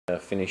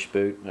Finished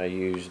boot. I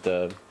used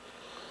the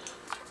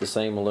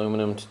same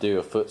aluminum to do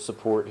a foot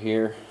support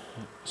here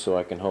so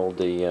I can hold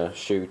the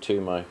shoe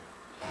to my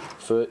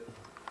foot.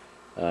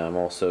 I'm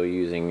also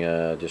using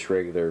just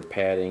regular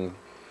padding,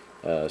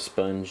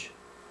 sponge,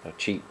 a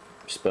cheap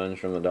sponge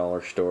from the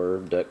dollar store,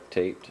 duct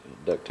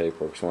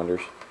tape works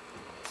wonders,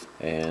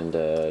 and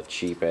a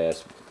cheap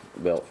ass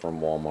belt from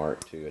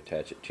Walmart to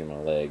attach it to my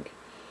leg,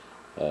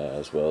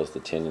 as well as the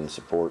tendon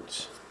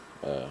supports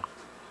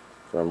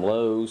from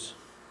Lowe's.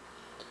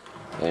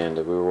 And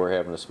we were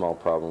having a small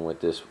problem with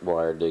this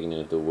wire digging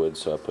into the wood,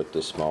 so I put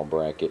this small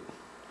bracket,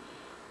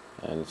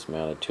 and it's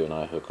mounted to an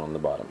eye hook on the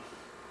bottom.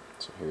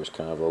 So here's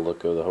kind of a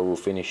look of the whole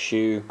finished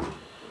shoe.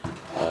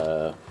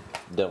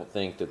 Don't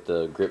think that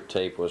the grip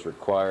tape was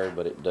required,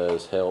 but it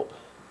does help.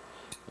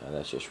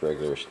 That's just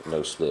regular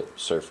no slip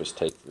surface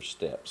tape for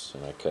steps,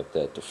 and I cut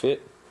that to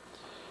fit.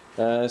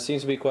 It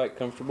seems to be quite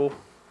comfortable.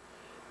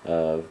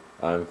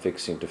 I'm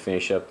fixing to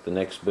finish up the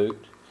next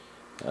boot.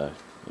 As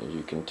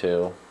you can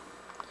tell,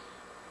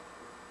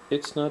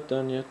 it's not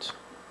done yet,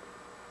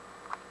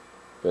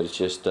 but it's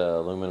just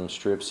aluminum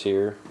strips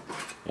here,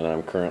 and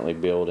I'm currently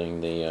building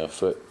the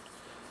foot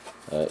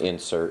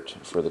insert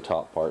for the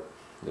top part,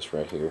 this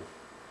right here.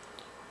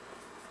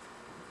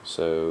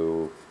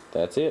 So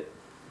that's it.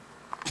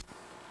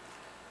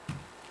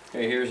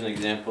 Okay, here's an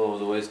example of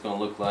the way it's going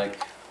to look like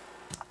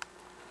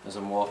as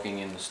I'm walking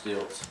in the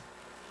stilts.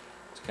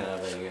 It's kind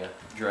of a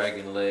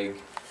dragon leg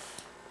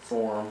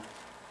form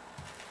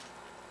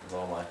with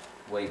all my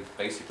weight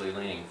basically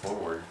leaning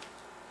forward.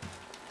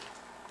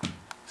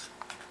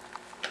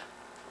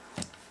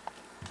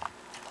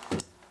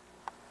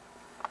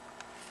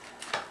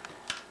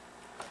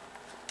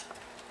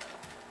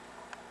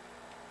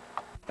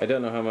 I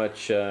don't know how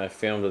much I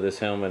filmed of this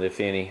helmet, if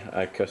any.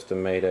 I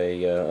custom made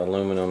a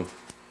aluminum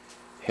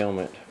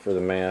helmet for the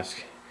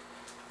mask.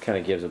 Kind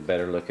of gives a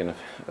better looking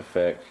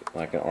effect,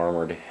 like an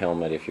armored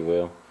helmet, if you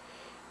will.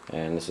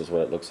 And this is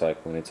what it looks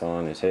like when it's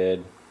on his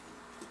head.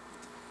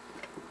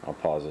 I'll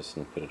pause this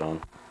and put it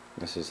on.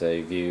 This is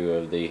a view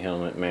of the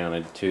helmet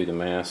mounted to the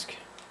mask.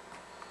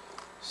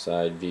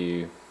 Side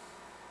view.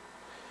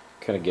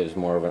 Kind of gives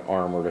more of an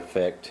armored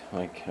effect,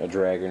 like a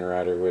dragon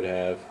rider would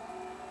have,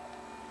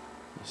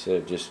 instead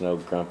of just an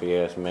old grumpy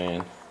ass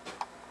man.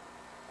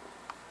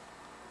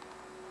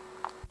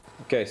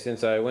 Okay,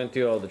 since I went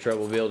through all the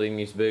trouble building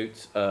these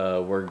boots,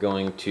 we're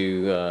going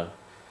to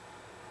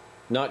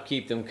not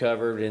keep them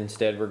covered.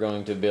 Instead, we're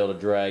going to build a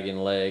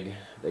dragon leg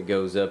that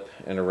goes up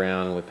and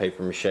around with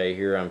paper mache.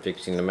 Here I'm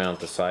fixing to mount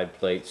the side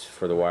plates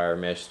for the wire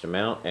mesh to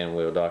mount, and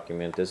we'll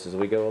document this as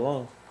we go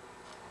along.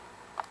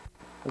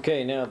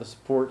 Okay, now the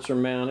supports are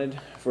mounted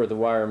for the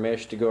wire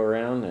mesh to go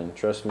around, and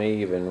trust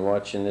me, even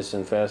watching this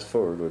in fast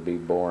forward would be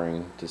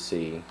boring to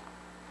see.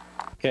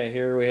 Okay,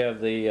 here we have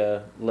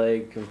the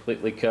leg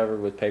completely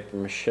covered with paper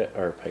mache,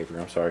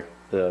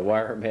 the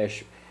wire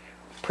mesh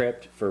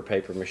prepped for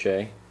paper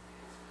mache.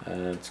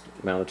 It's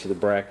mounted to the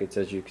brackets,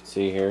 as you can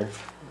see here,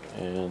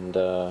 and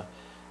the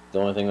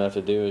only thing left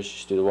to do is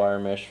just do the wire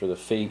mesh for the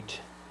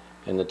feet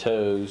and the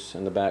toes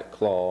and the back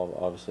claw,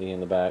 obviously in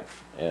the back,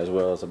 as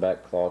well as the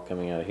back claw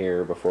coming out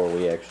here before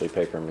we actually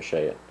paper mache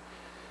it.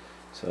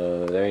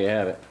 So there you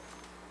have it.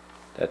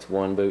 That's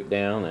one boot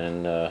down,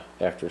 and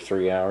after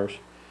 3 hours,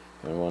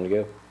 and one to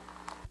go.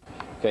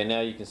 Okay,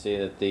 now you can see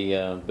that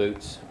the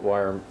boot's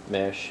wire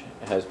mesh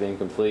has been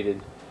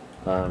completed.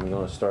 I'm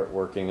going to start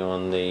working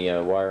on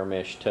the wire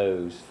mesh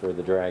toes for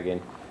the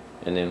dragon,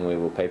 and then we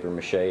will paper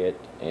mache it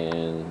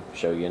and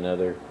show you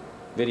another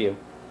video.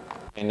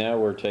 And now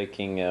we're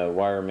taking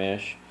wire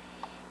mesh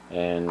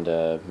and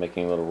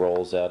making little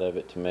rolls out of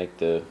it to make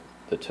the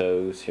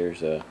toes.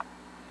 Here's a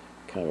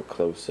kind of a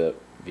close-up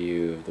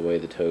view of the way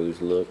the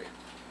toes look.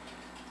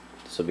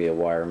 This will be a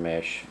wire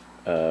mesh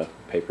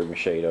paper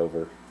mache'd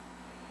over.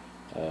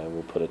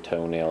 We'll put a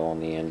toenail on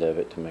the end of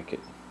it to make it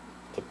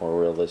look more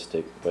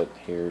realistic, but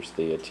here's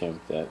the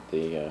attempt at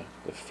the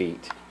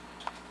feet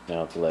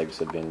now that the legs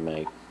have been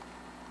made.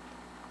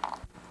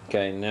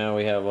 Okay, now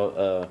we have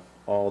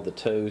all the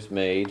toes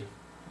made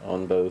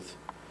on both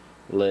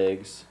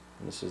legs.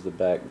 This is the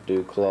back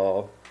dew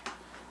claw.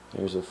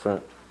 Here's a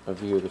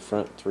view of the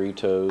front 3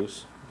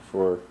 toes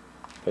for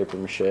paper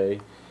mache,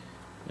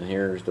 and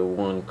here's the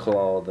one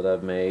claw that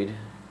I've made.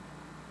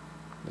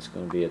 It's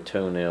going to be a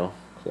toenail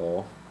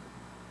claw,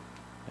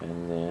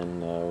 and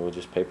then we'll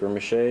just paper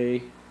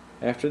mache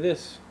after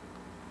this.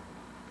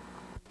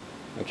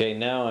 Okay,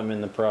 now I'm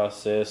in the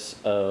process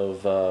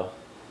of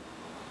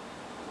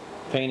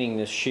painting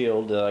this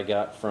shield that I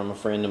got from a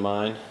friend of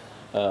mine.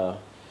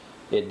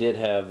 It did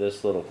have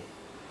this little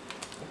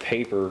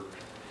paper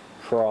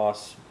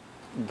cross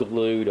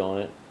glued on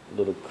it,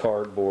 little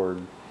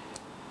cardboard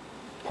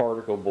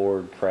particle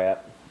board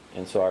crap,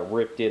 and so I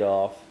ripped it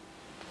off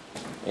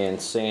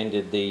and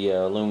sanded the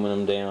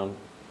aluminum down,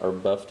 or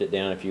buffed it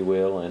down if you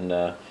will,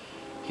 and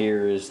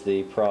here is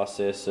the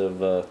process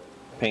of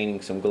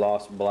painting some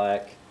gloss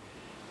black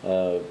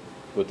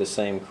with the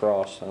same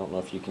cross. I don't know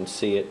if you can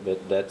see it,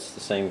 but that's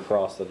the same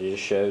cross that I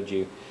just showed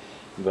you.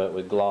 but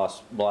with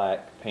gloss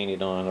black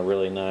painted on a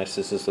really nice.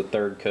 This is the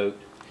third coat,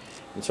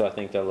 and so I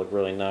think that'll look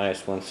really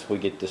nice once we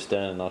get this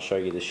done, and I'll show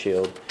you the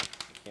shield.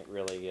 I can't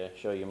really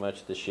show you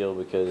much of the shield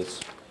because it's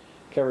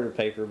covered in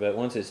paper, but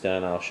once it's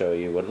done I'll show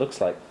you what it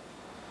looks like.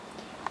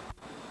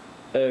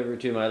 Over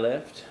to my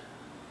left,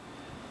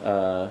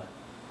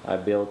 I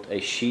built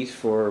a sheath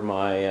for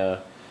my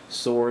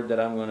sword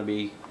that's going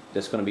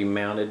to be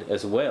mounted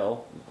as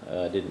well.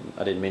 I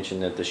didn't mention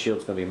that the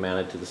shield's going to be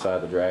mounted to the side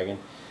of the dragon.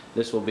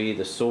 This will be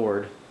the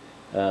sword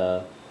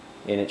in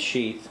its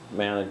sheath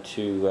mounted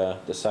to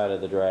the side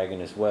of the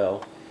dragon as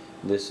well.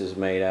 This is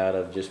made out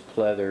of just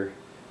pleather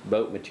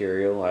boat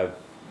material I've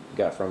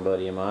got from a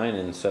buddy of mine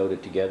and sewed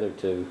it together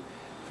to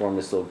form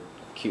this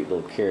cute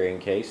little carrying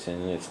case,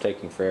 and it's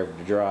taking forever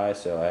to dry,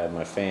 so I have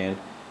my fan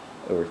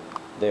over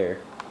there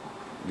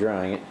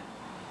drying it,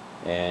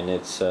 and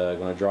it's going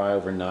to dry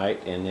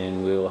overnight, and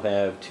then we'll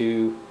have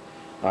 2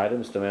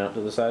 items to mount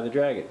to the side of the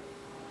dragon.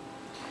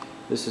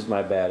 This is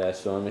my badass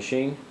sewing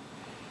machine.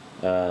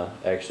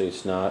 Actually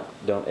it's not.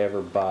 Don't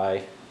ever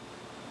buy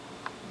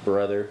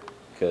Brother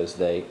because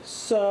they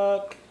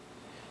suck.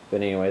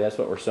 But anyway, that's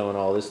what we're sewing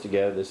all this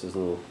together. This is the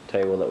little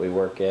table that we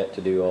work at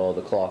to do all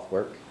the cloth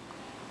work.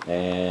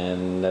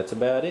 And that's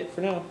about it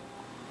for now.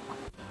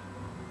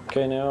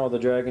 Okay, now all the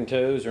dragon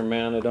toes are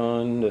mounted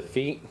on the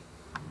feet,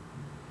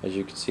 as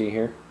you can see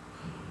here.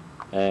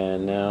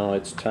 And now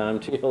it's time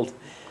to build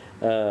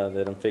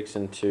that I'm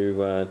fixing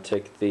to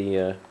take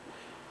the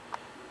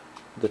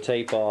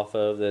tape off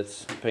of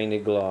that's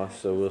painted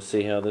gloss. So we'll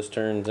see how this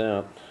turns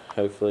out.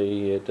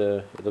 Hopefully it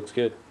looks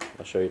good.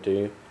 I'll show it to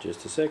you in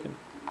just a second.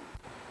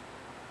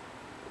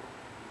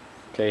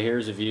 Okay,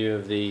 here's a view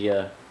of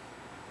the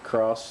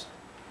cross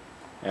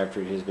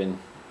after it has been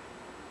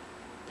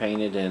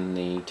painted and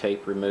the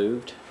tape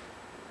removed.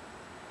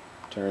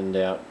 Turned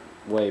out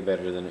way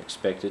better than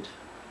expected.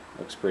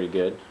 Looks pretty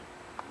good.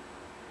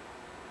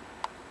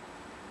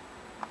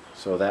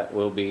 So that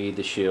will be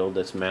the shield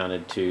that's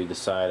mounted to the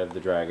side of the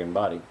dragon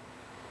body.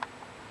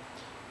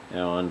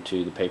 Now on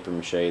to the paper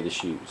mache, the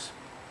shoes.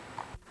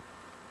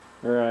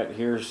 Alright,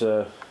 here's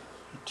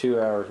 2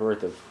 hours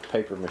worth of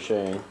paper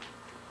mache.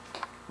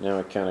 Now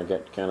I kind of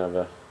got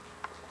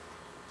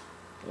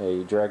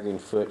a dragon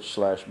foot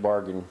 /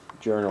 bargain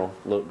journal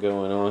look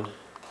going on.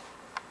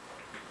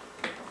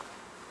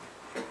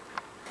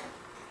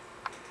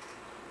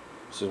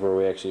 This is where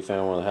we actually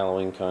found one of the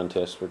Halloween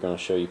contests we're going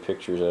to show you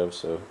pictures of,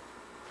 so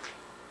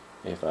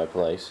if I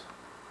place.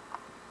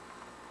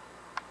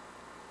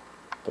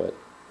 But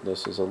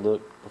this is a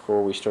look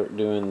before we start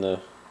doing the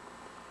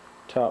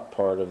top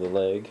part of the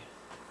leg.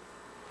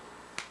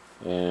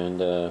 And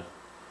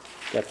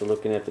got to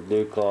looking at the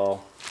dew claw.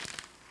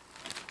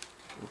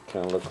 It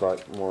kind of looked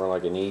like more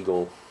like an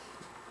eagle,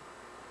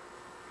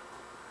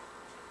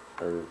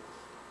 or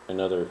in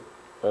other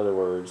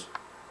words,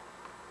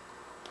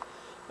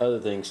 other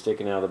things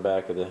sticking out of the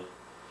back of the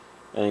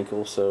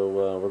ankle.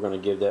 So we're going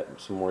to give that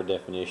some more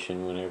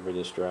definition whenever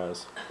this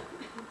dries.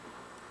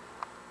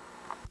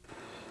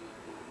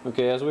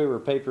 Okay, as we were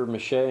paper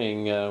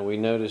macheing, we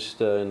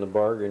noticed in the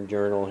bargain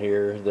journal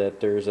here that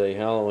there's a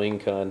Halloween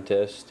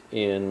contest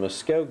in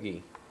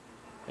Muskogee,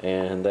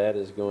 and that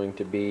is going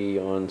to be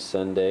on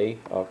Sunday,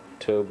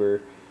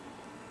 October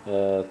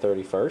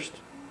 31st,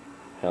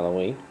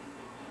 Halloween.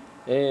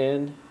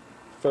 And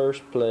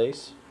first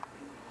place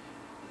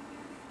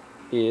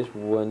is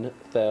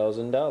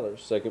 $1,000.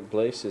 Second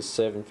place is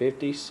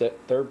 $750.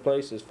 Third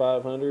place is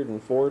 $500,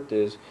 and fourth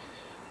is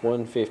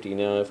 $150.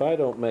 Now, if I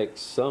don't make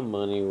some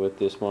money with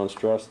this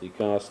monstrosity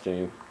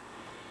costume,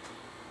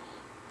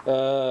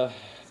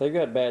 they've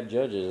got bad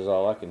judges, is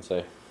all I can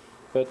say.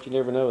 But you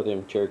never know with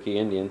them Cherokee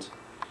Indians.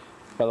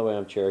 By the way,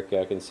 I'm Cherokee,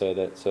 I can say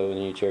that, so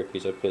any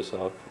Cherokees I piss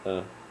off,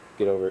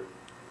 get over it.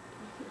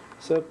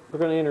 So, we're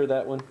going to enter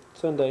that one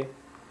Sunday.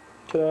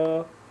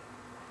 Ta-da!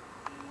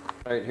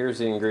 Alright, here's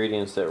the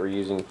ingredients that we're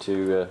using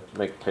to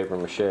make paper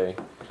mache.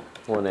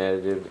 One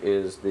additive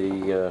is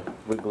the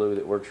wood glue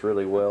that works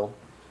really well.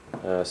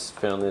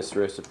 Found this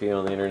recipe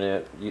on the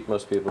internet.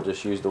 Most people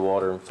just use the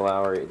water and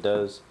flour. It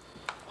does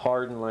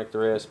harden like the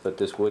rest, but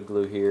this wood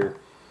glue here,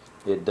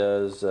 it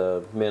does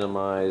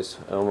minimize,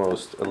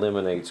 almost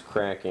eliminates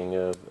cracking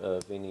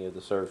of any of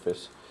the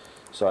surface.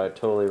 So I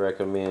totally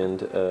recommend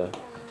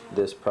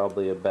this,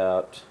 probably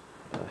about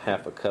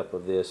half a cup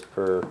of this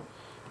per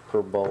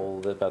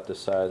bowl, about the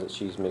size that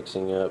she's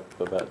mixing up,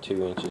 about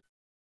 2 inches